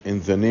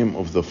In the name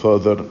of the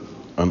Father,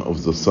 and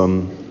of the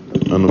Son,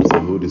 and of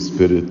the Holy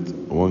Spirit,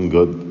 one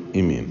God,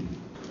 Amen.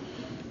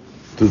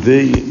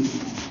 Today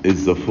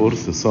is the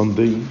fourth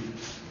Sunday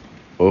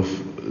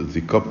of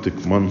the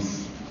Coptic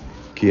month,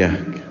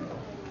 Kiahk.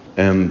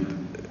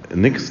 And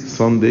next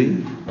Sunday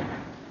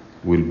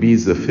will be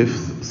the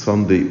fifth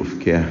Sunday of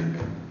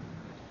Kiahk.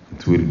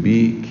 It will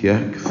be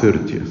Kiahk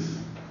 30th.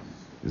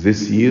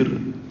 This year,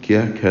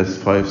 Kiahk has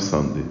 5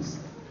 Sundays.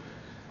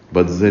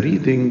 But the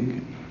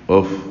reading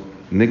of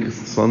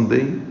next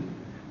Sunday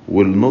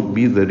will not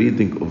be the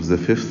reading of the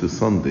 5th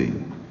Sunday,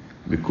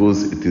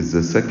 because it is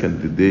the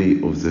second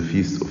day of the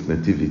Feast of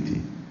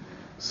Nativity.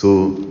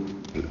 So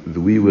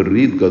we will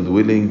read, God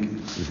willing,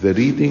 the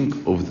reading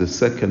of the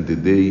second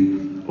day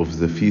of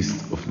the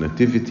Feast of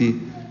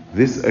Nativity.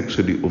 This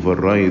actually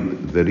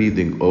overrides the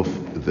reading of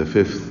the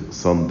 5th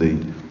Sunday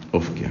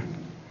of Kiahk.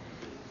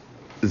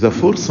 The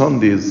 4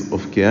 Sundays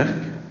of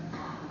Kiahk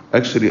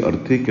actually are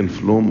taken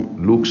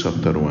from Luke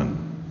chapter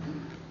 1.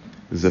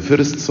 The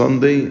first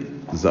Sunday,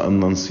 the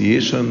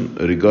Annunciation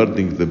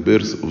regarding the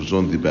birth of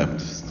John the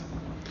Baptist.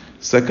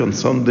 Second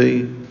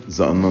Sunday,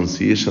 the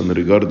Annunciation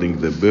regarding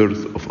the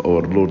birth of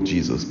our Lord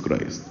Jesus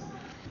Christ.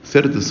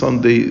 Third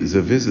Sunday,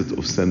 the visit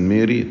of Saint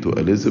Mary to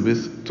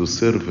Elizabeth to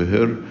serve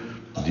her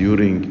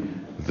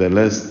during the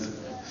last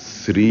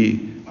 3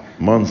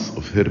 months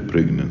of her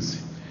pregnancy.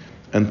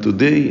 And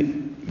today,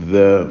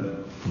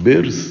 the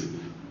birth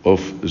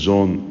of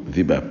John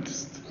the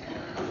Baptist.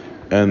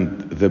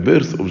 And the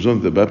birth of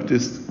John the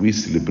Baptist, we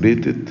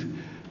celebrated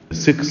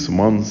 6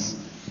 months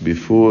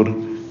before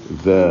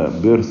the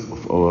birth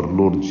of our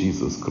Lord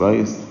Jesus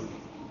Christ.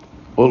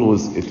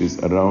 Always it is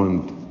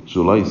around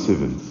July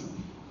 7th,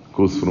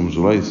 because from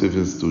July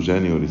 7th to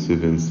January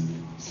 7th,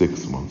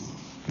 6 months.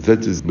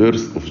 That is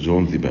birth of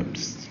John the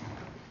Baptist.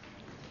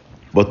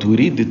 But we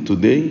read it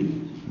today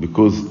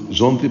because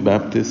John the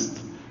Baptist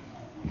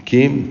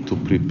came to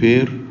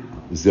prepare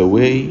the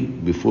way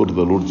before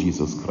the Lord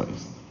Jesus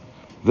Christ.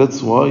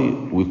 That's why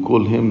we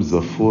call him the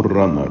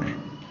forerunner.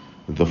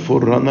 The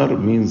forerunner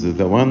means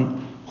the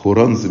one who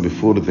runs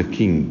before the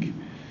king.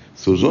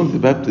 So John the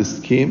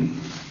Baptist came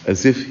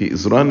as if he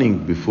is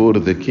running before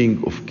the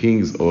King of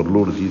Kings, our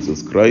Lord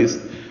Jesus Christ,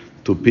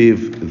 to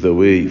pave the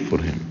way for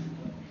him.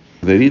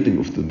 The reading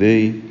of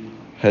today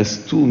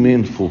has 2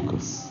 main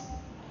focus.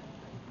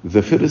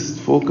 The first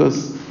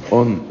focus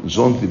on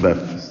John the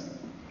Baptist,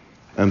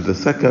 and the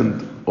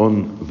second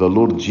on the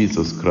Lord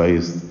Jesus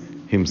Christ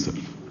himself.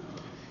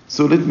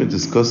 So let me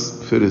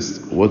discuss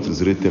first what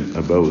is written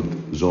about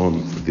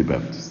John the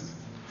Baptist.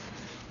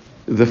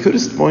 The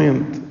first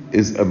point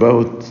is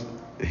about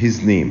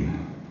his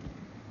name.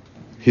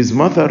 His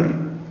mother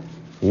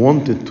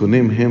wanted to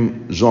name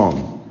him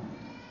John,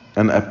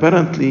 and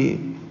apparently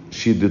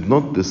she did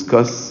not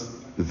discuss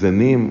the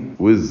name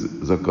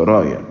with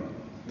Zechariah,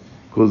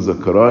 because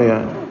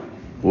Zechariah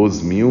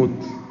was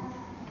mute,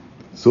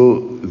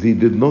 so they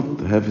did not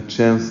have a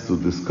chance to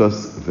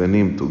discuss the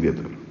name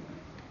together.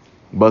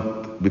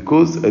 But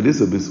because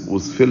Elizabeth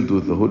was filled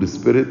with the Holy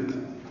Spirit,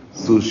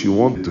 so she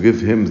wanted to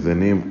give him the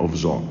name of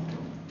John.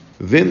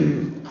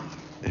 Then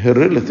her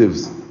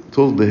relatives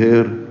told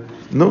her,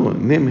 no,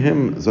 name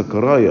him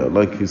Zechariah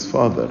like his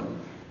father,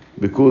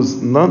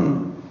 because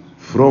none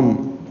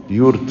from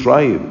your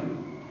tribe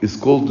is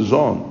called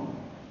John.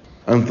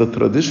 And the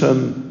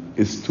tradition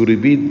is to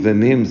repeat the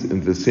names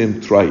in the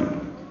same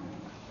tribe.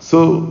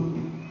 So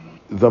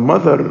the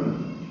mother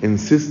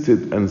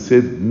insisted and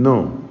said,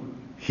 no,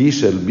 he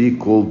shall be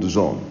called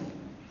John.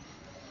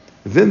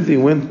 Then they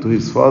went to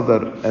his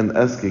father and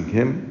asking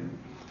him,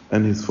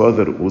 and his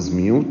father was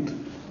mute,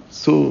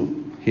 so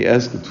he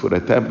asked for a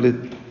tablet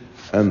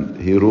and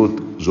he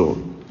wrote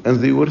John. And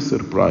they were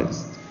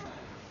surprised.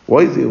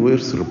 Why they were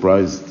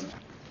surprised?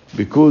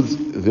 Because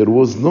there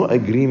was no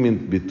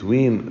agreement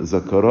between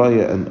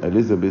Zechariah and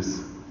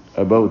Elizabeth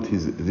about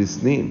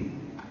this name.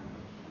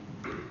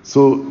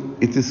 So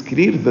it is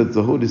clear that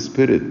the Holy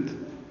Spirit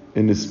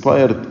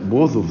inspired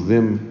both of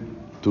them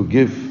to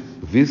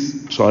give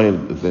this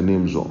child the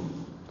name John.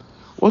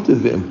 What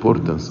is the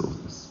importance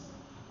of this?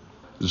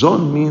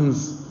 John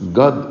means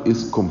God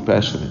is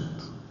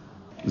compassionate.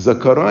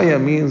 Zechariah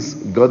means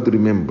God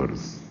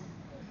remembers.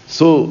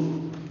 So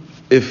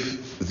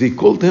if they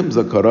called him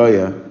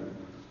Zechariah,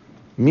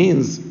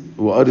 means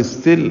we are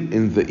still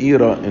in the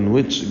era in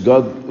which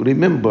God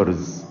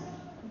remembers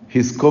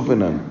his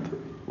covenant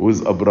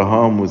with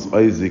Abraham, with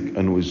Isaac,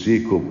 and with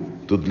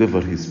Jacob to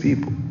deliver his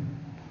people.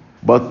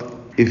 But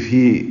if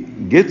he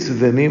gets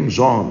the name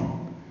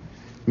John,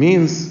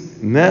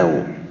 means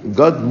now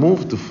God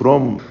moved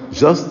from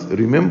just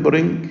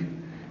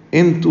remembering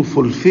into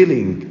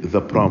fulfilling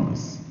the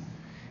promise.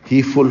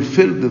 He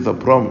fulfilled the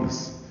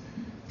promise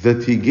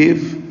that he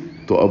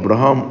gave to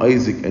Abraham,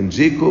 Isaac, and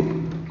Jacob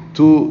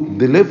to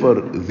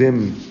deliver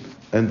them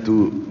and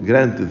to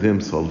grant them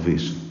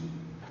salvation.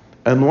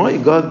 And why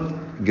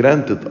God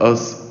granted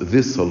us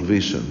this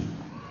salvation?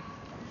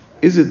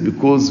 Is it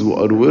because we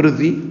are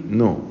worthy?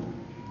 No.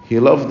 He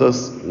loved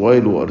us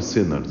while we are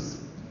sinners.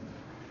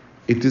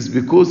 It is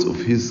because of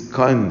his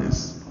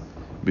kindness.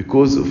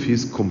 because of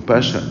his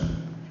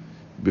compassion,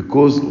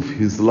 because of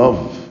his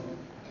love,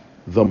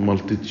 the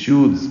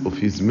multitudes of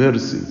his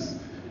mercies.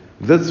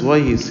 That's why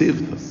he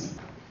saved us.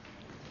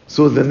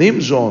 So the name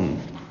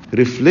John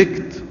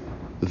reflects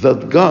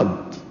that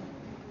God,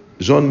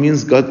 John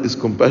means God is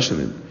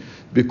compassionate.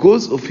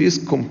 Because of his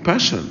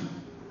compassion,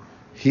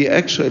 he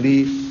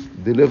actually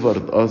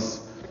delivered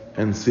us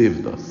and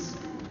saved us.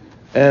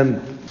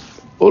 And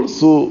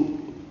also,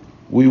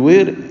 we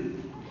were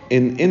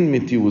in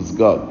enmity with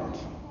God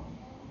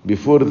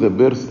before the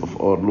birth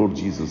of our Lord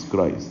Jesus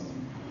Christ.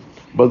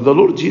 But the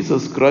Lord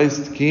Jesus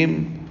Christ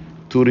came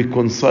to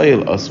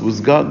reconcile us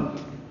with God.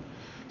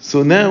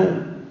 So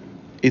now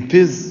it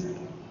is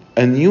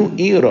a new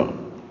era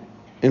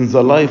in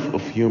the life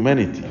of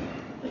humanity,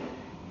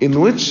 in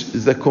which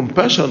the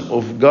compassion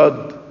of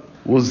God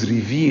was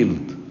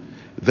revealed,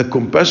 the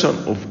compassion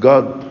of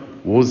God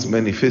was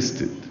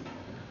manifested.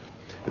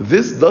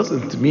 This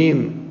doesn't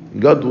mean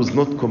God was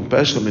not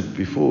compassionate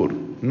before.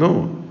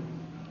 No.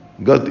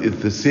 God is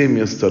the same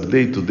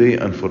yesterday, today,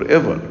 and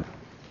forever.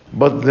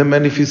 But the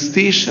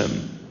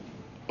manifestation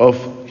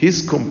of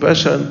his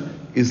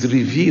compassion is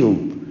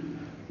revealed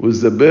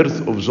with the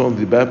birth of John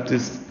the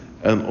Baptist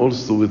and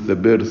also with the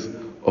birth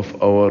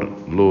of our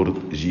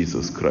Lord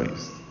Jesus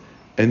Christ.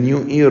 A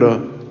new era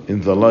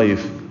in the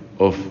life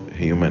of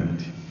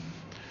humanity.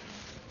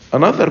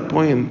 Another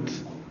point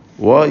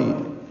why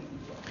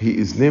he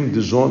is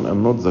named John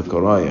and not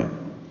Zechariah,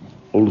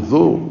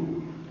 although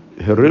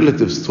her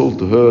relatives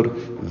told her,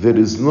 there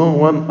is no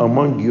one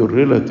among your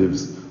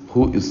relatives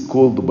who is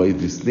called by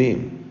this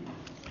name.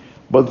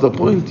 But the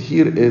point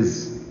here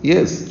is,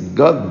 yes,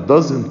 God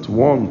doesn't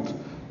want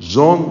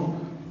John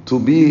to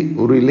be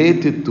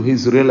related to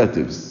his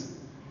relatives.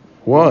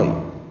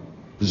 Why?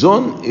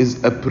 John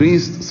is a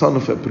priest, son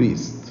of a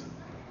priest,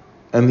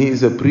 and he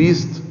is a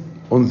priest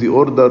on the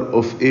order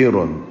of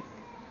Aaron.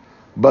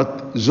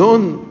 But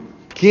John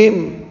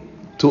came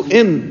to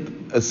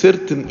end a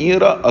certain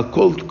era, a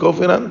old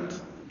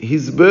covenant.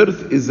 His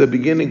birth is the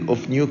beginning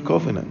of new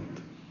covenant.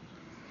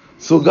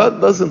 So God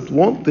doesn't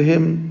want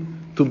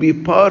him to be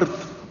part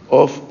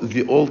of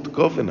the old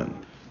covenant,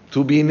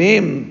 to be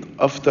named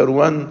after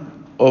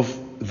one of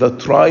the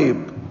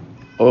tribe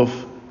of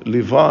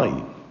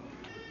Levi.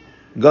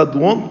 God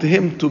wants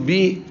him to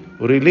be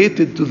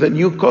related to the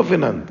new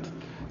covenant,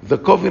 the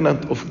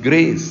covenant of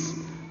grace,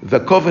 the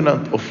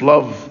covenant of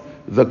love,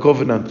 the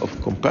covenant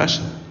of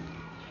compassion.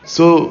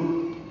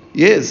 So,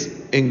 yes,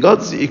 in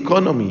God's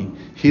economy,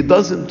 he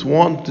doesn't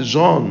want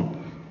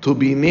John to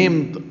be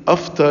named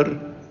after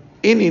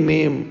any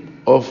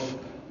name of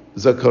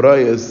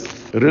Zechariah's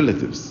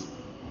relatives,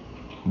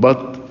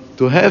 but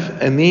to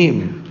have a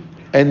name,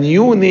 a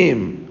new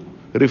name,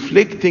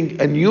 reflecting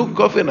a new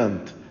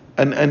covenant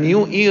and a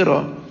new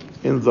era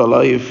in the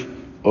life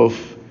of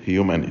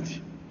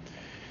humanity.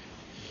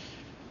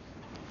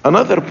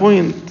 Another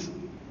point,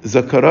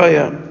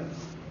 Zechariah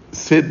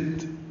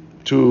said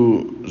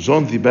to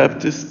John the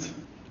Baptist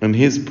in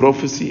his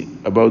prophecy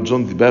about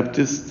John the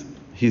Baptist,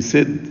 he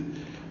said,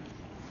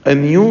 a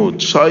new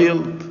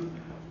child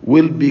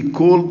will be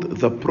called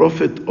the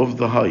prophet of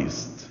the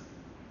highest.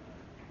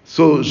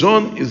 So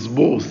John is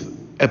both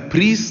a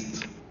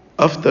priest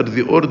after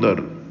the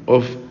order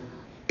of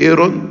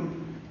Aaron,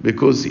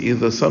 because he is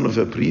the son of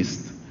a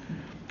priest,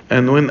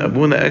 and when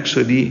Abuna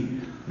actually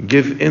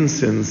gave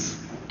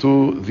incense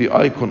to the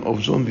icon of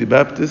John the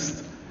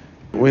Baptist,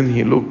 when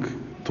he looked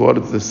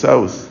towards the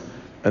south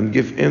and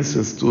gave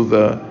incense to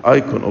the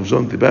icon of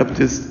John the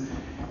Baptist,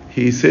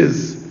 he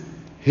says,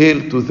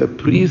 hail to the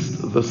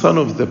priest, the son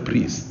of the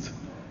priest,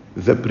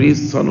 the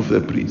priest, son of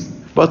the priest.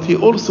 But he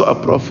also a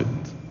prophet.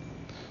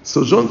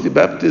 So John the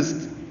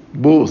Baptist,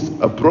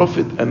 both a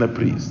prophet and a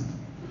priest.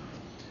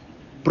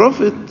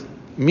 Prophet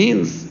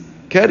means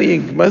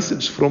carrying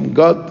message from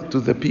God to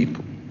the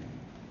people.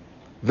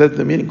 That's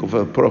the meaning of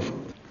a prophet.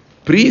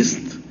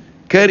 Priest,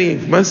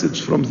 carrying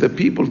message from the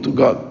people to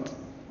God.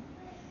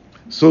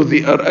 So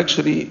they are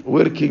actually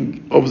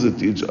working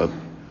opposite each other.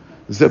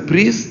 The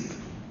priest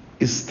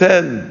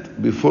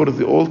stand before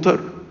the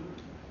altar,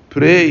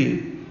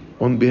 pray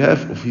on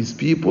behalf of his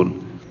people,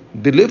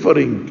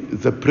 delivering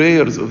the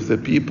prayers of the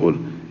people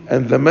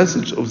and the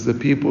message of the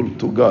people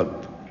to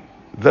God.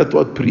 That's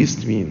what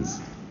priest means.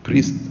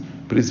 Priest,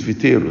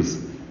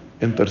 presbyteros,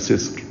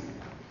 intercessor.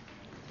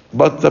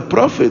 But the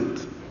prophet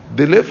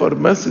delivered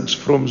message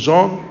from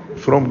John,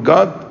 from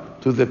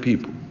God to the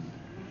people.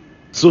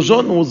 So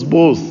John was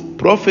both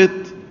prophet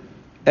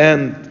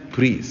and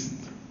priest.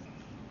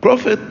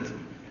 Prophet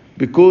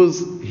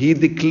because he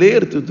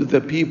declared to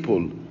the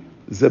people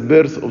the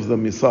birth of the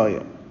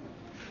Messiah.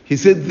 He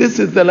said, this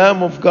is the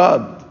Lamb of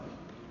God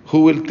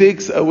who will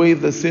take away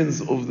the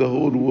sins of the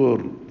whole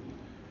world.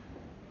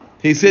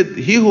 He said,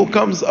 he who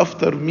comes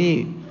after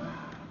me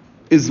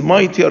is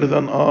mightier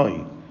than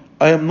I.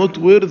 I am not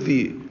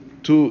worthy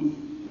to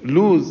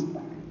lose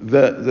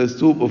the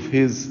stoop of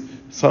his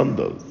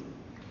sandals.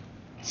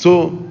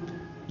 So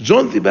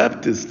John the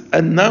Baptist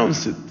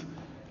announced it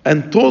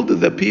and told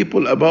the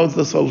people about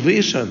the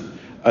salvation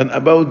and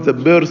about the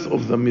birth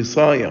of the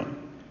Messiah.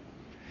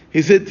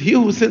 He said, he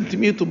who sent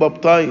me to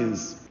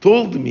baptize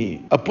told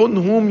me, upon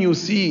whom you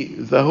see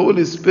the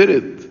Holy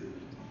Spirit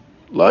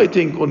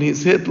lighting on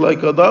his head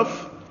like a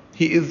dove,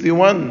 he is the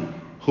one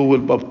who will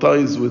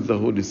baptize with the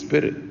Holy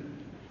Spirit.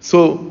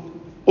 So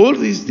all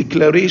these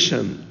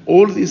declarations,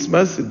 all these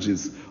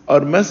messages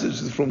are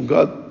messages from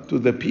God to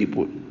the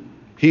people.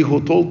 He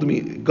who told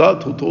me,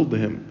 God who told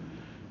him,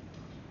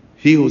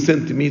 he who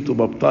sent me to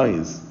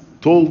baptize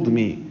told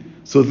me.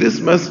 So this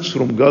message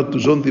from God to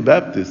John the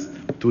Baptist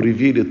to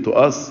reveal it to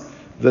us,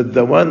 that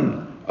the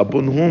one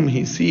upon whom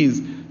he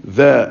sees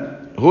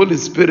the Holy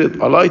Spirit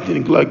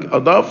alighting like a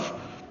dove,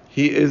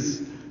 he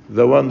is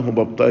the one who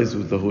baptized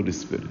with the Holy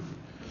Spirit.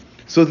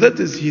 So that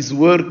is his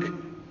work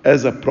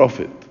as a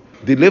prophet,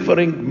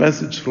 delivering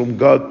message from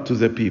God to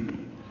the people.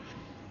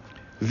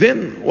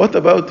 Then what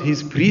about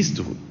his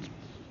priesthood?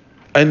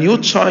 A new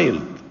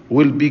child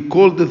will be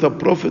called the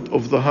prophet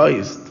of the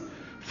highest,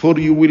 for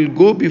you will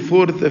go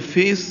before the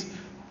face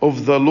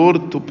of the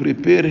Lord to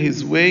prepare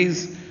his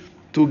ways,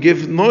 to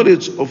give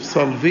knowledge of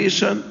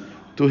salvation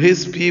to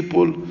his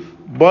people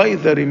by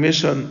the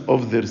remission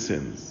of their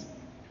sins.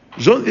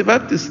 John the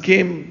Baptist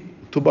came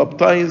to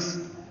baptize,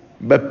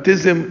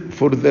 baptism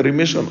for the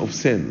remission of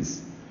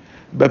sins,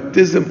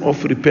 baptism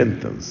of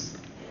repentance.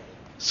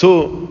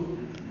 So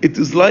it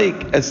is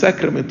like a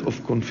sacrament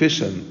of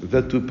confession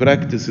that we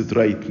practice it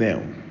right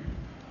now,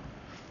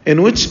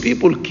 in which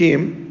people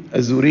came,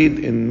 as we read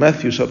in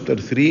Matthew chapter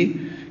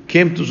 3,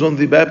 came to John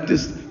the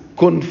Baptist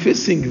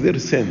confessing their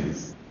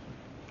sins.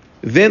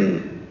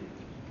 Then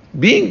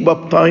being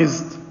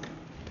baptized,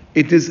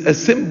 it is a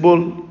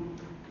symbol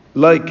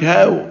like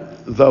how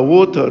the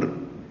water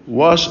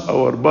wash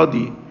our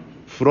body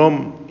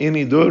from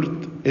any dirt.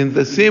 In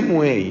the same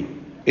way,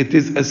 it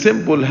is a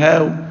symbol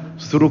how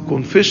through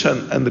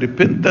confession and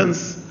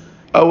repentance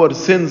our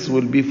sins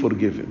will be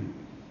forgiven.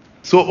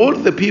 So all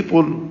the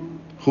people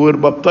who were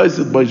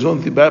baptized by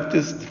John the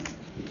Baptist,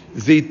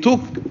 they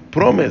took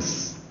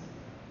promise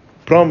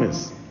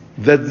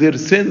that their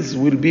sins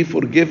will be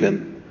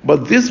forgiven.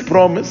 But this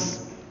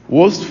promise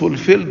was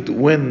fulfilled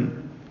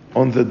when?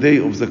 On the day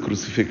of the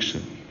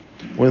crucifixion,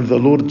 when the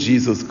Lord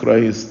Jesus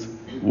Christ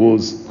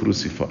was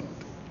crucified.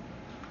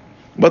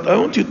 But I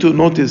want you to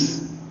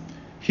notice,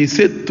 he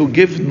said to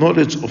give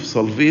knowledge of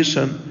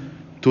salvation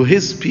to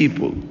his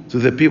people, to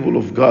the people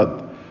of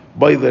God,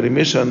 by the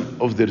remission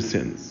of their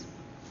sins.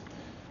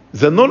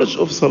 The knowledge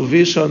of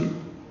salvation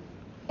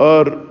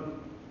are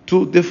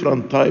two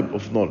different types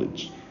of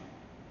knowledge.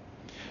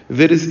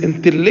 There is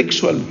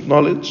intellectual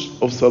knowledge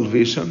of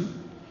salvation,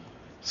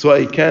 so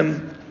I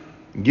can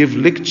give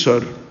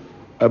lecture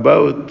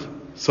about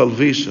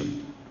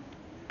salvation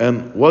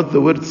and what the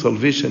word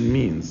salvation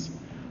means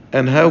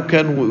and how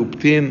can we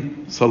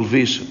obtain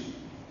salvation.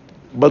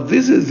 But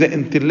this is the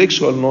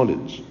intellectual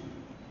knowledge.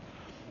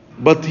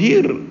 But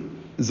here,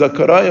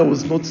 Zechariah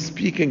was not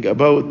speaking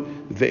about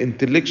the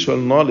intellectual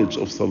knowledge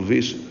of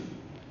salvation.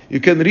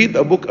 You can read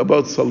a book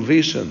about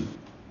salvation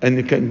and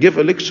you can give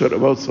a lecture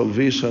about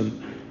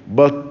salvation,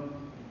 but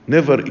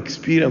never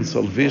experience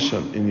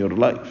salvation in your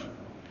life.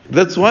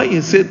 That's why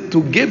he said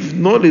to give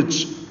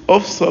knowledge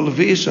of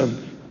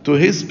salvation to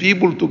his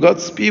people, to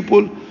God's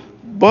people,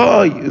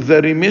 by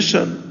the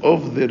remission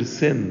of their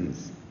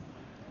sins.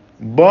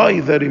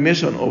 By the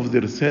remission of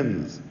their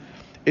sins.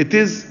 It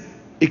is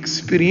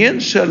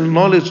experiential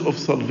knowledge of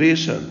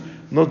salvation,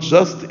 not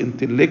just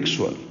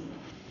intellectual.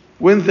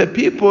 When the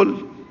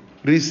people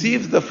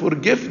receive the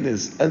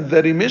forgiveness and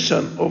the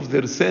remission of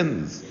their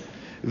sins,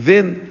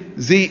 then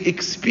they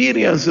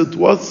experienced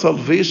what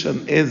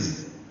salvation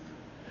is.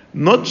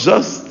 Not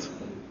just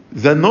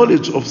the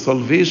knowledge of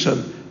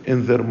salvation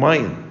in their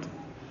mind.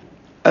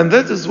 And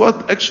that is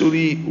what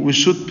actually we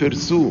should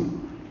pursue.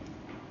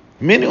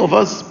 Many of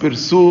us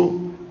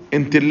pursue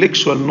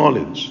intellectual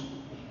knowledge.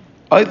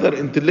 Either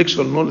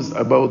intellectual knowledge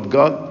about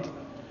God,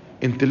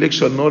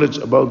 intellectual knowledge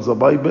about the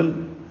Bible,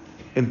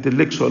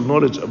 intellectual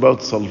knowledge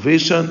about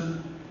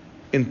salvation,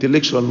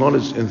 intellectual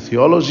knowledge in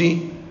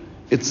theology,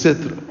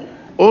 etc.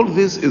 All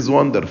this is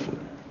wonderful.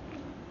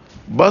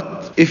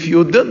 But if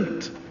you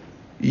don't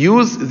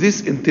use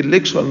this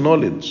intellectual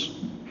knowledge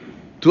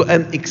to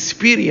an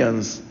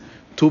experience,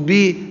 to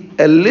be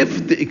a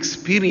lived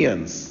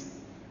experience,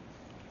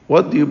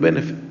 what do you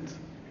benefit?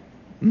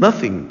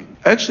 Nothing.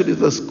 Actually,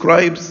 the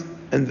scribes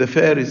and the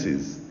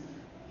Pharisees,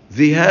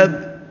 they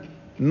had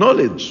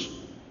knowledge.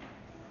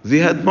 They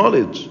had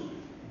knowledge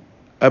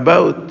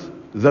about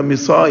the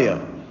Messiah.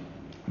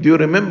 Do you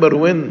remember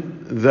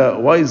when the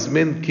wise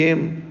men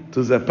came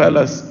to the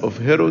palace of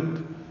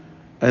Herod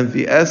and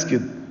they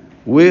asked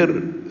where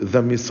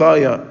the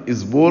Messiah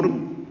is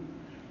born?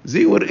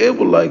 They were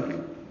able like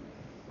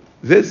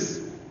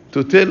this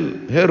to tell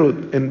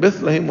Herod in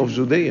Bethlehem of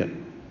Judea.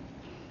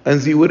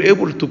 And they were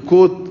able to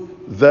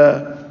quote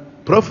the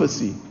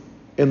prophecy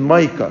in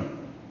Micah.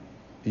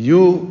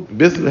 You,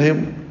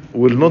 Bethlehem,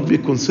 will not be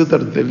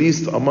considered the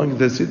least among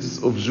the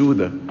cities of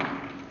Judah,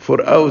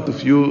 for out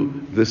of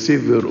you the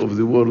Savior of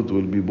the world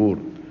will be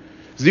born.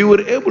 They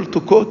were able to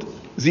quote.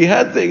 They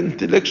had the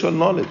intellectual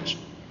knowledge.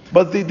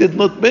 but they did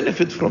not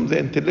benefit from the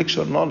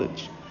intellectual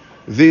knowledge.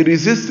 They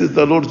resisted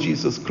the Lord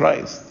Jesus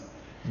Christ,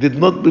 did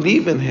not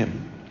believe in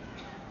him.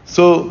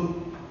 So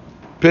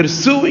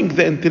pursuing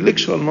the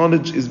intellectual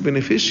knowledge is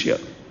beneficial.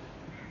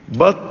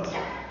 But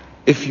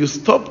if you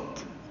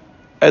stopped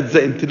at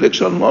the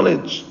intellectual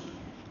knowledge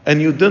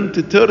and you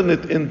didn't turn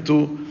it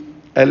into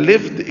a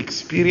lived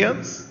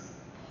experience,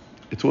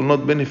 it will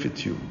not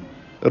benefit you.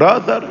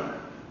 Rather,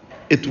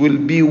 it will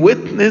be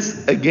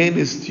witness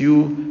against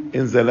you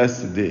in the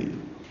last day.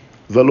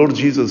 The Lord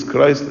Jesus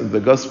Christ in the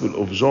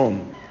Gospel of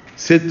John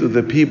said to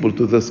the people,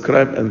 to the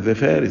scribes and the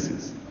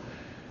Pharisees,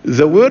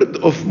 the word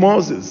of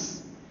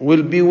Moses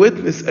will be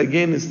witness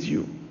against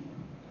you,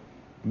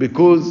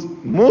 because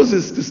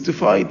Moses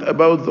testified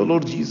about the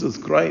Lord Jesus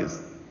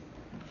Christ,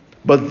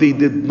 but they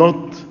did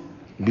not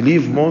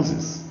believe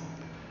Moses.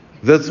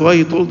 That's why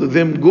he told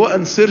them, go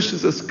and search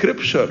the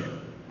scripture.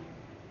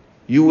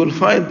 You will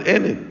find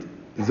in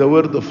it the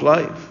word of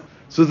life.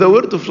 So the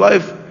word of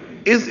life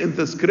is in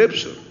the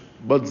scripture,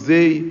 but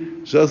they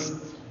just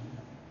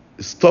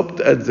stopped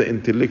at the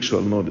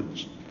intellectual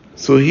knowledge.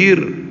 So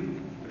here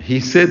he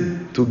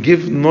said to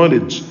give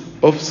knowledge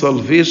of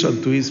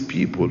salvation to his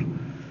people,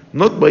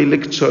 not by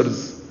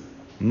lectures,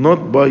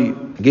 not by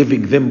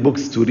giving them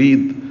books to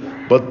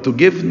read, but to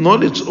give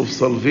knowledge of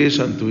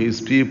salvation to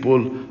his people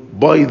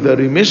by the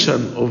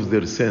remission of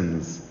their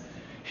sins.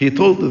 He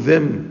told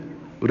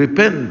them,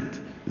 repent,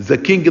 the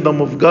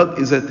kingdom of God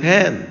is at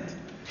hand.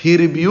 He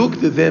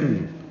rebuked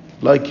them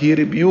like he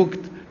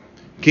rebuked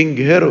King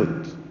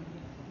Herod.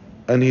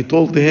 And he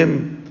told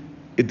him,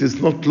 it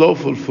is not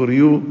lawful for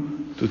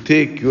you to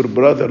take your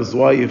brother's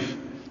wife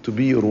to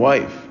be your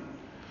wife.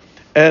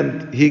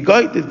 And he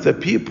guided the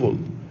people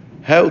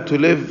how to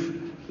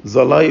live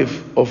the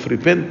life of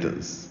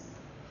repentance.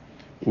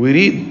 We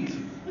read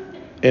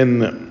in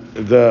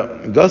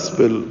the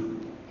Gospel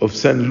of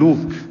St.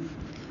 Luke,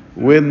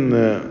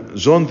 when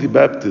John the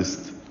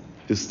Baptist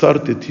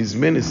started his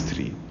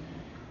ministry,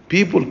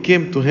 people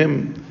came to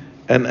him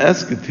and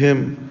asked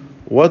him,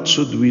 what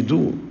should we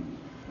do?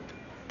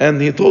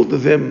 And he told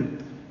them,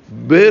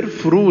 bear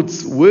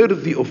fruits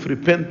worthy of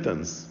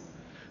repentance.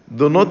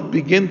 Do not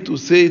begin to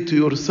say to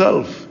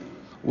yourself,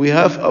 we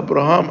have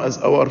Abraham as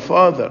our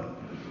father.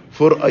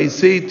 For I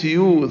say to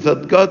you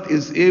that God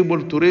is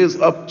able to raise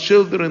up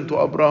children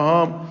to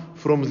Abraham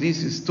from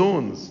these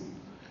stones.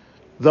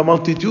 The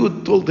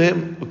multitude told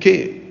him,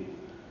 okay,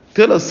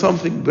 tell us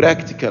something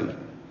practical.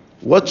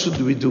 What should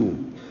we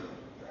do?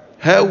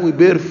 How we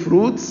bear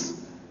fruits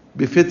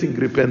befitting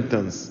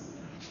repentance?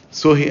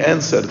 So he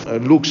answered,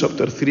 Luke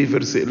chapter 3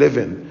 verse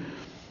 11,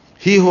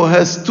 he who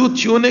has 2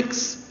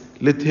 tunics,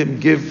 let him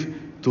give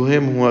to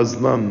him who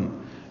has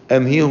none,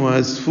 and he who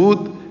has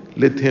food,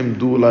 let him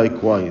do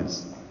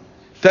likewise.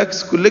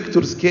 Tax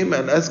collectors came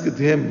and asked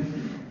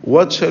him,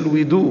 what shall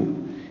we do?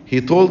 He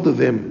told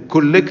them,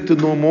 collect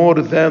no more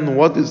than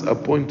what is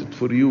appointed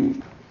for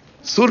you.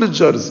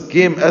 Soldiers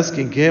came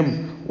asking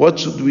him, what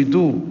should we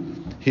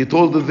do? He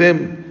told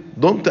them,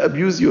 don't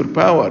abuse your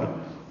power.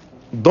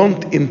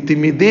 Don't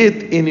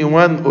intimidate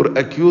anyone or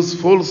accuse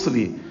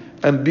falsely,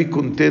 and be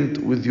content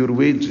with your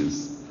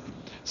wages.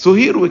 So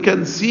here we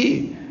can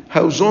see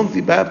how John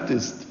the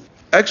Baptist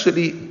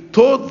actually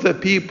taught the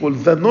people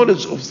the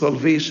knowledge of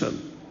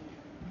salvation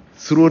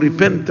through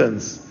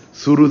repentance,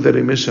 through the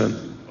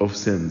remission of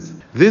sins.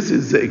 This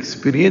is the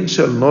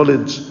experiential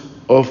knowledge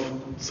of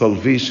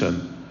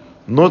salvation,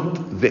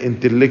 not the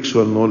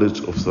intellectual knowledge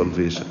of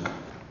salvation.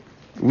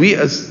 We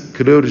as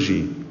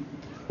clergy,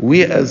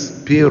 we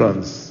as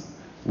parents,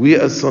 we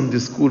as Sunday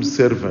school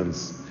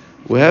servants,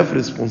 we have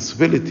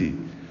responsibility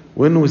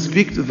when we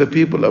speak to the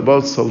people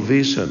about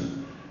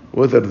salvation,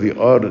 whether they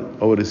are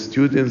our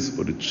students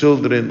or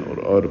children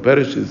or our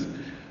parishes.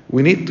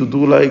 We need to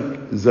do like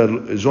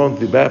John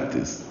the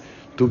Baptist,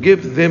 to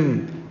give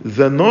them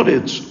the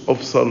knowledge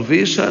of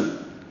salvation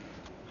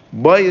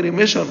by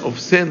remission of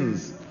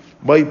sins,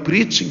 by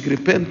preaching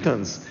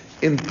repentance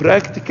in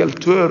practical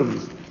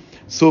terms.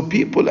 So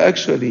people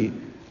actually,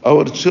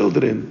 our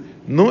children,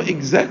 know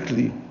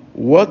exactly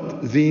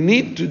what they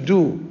need to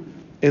do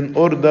in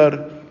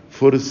order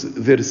for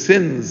their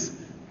sins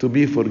to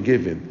be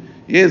forgiven.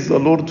 Yes, the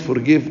Lord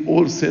forgave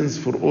all sins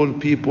for all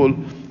people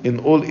in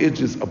all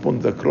ages upon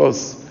the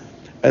cross.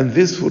 And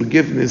this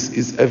forgiveness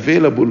is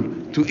available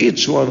to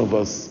each one of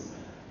us.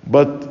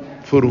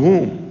 But for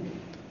whom?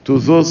 To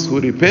those who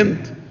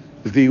repent,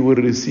 they will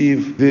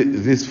receive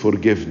this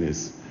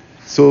forgiveness.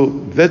 So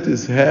that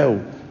is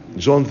how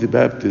John the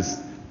Baptist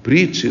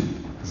preached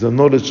the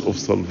knowledge of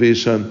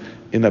salvation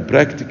in a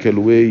practical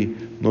way,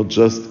 not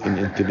just in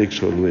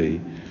intellectual way.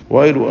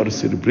 While we are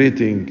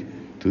celebrating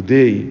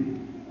today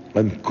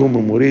and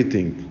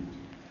commemorating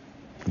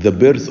the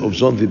birth of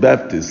John the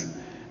Baptist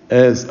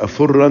as a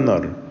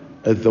forerunner,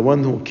 as the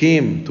one who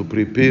came to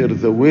prepare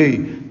the way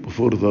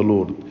before the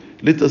Lord,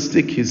 let us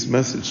take his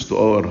message to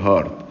our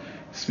heart.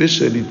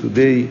 Especially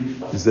today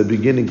is the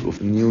beginning of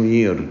a new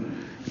year.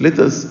 Let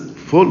us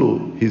follow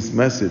his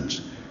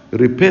message.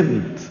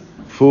 Repent,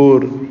 for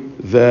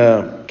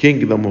the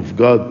kingdom of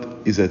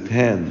God is at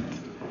hand.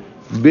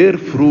 bear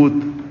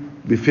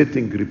fruit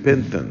befitting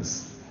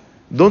repentance.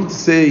 Don't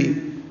say,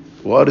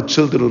 we are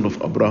children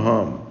of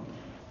Abraham.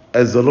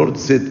 As the Lord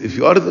said, if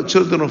you are the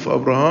children of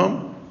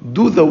Abraham,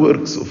 do the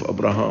works of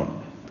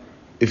Abraham.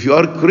 If you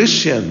are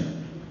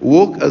Christian,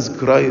 walk as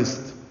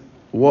Christ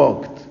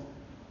walked.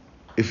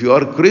 If you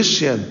are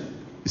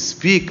Christian,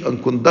 speak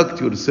and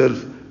conduct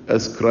yourself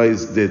as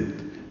Christ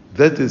did.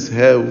 That is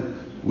how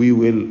we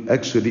will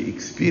actually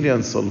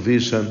experience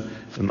salvation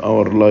in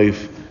our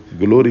life.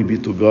 Glory be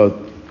to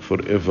God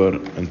forever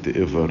and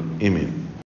ever. Amen.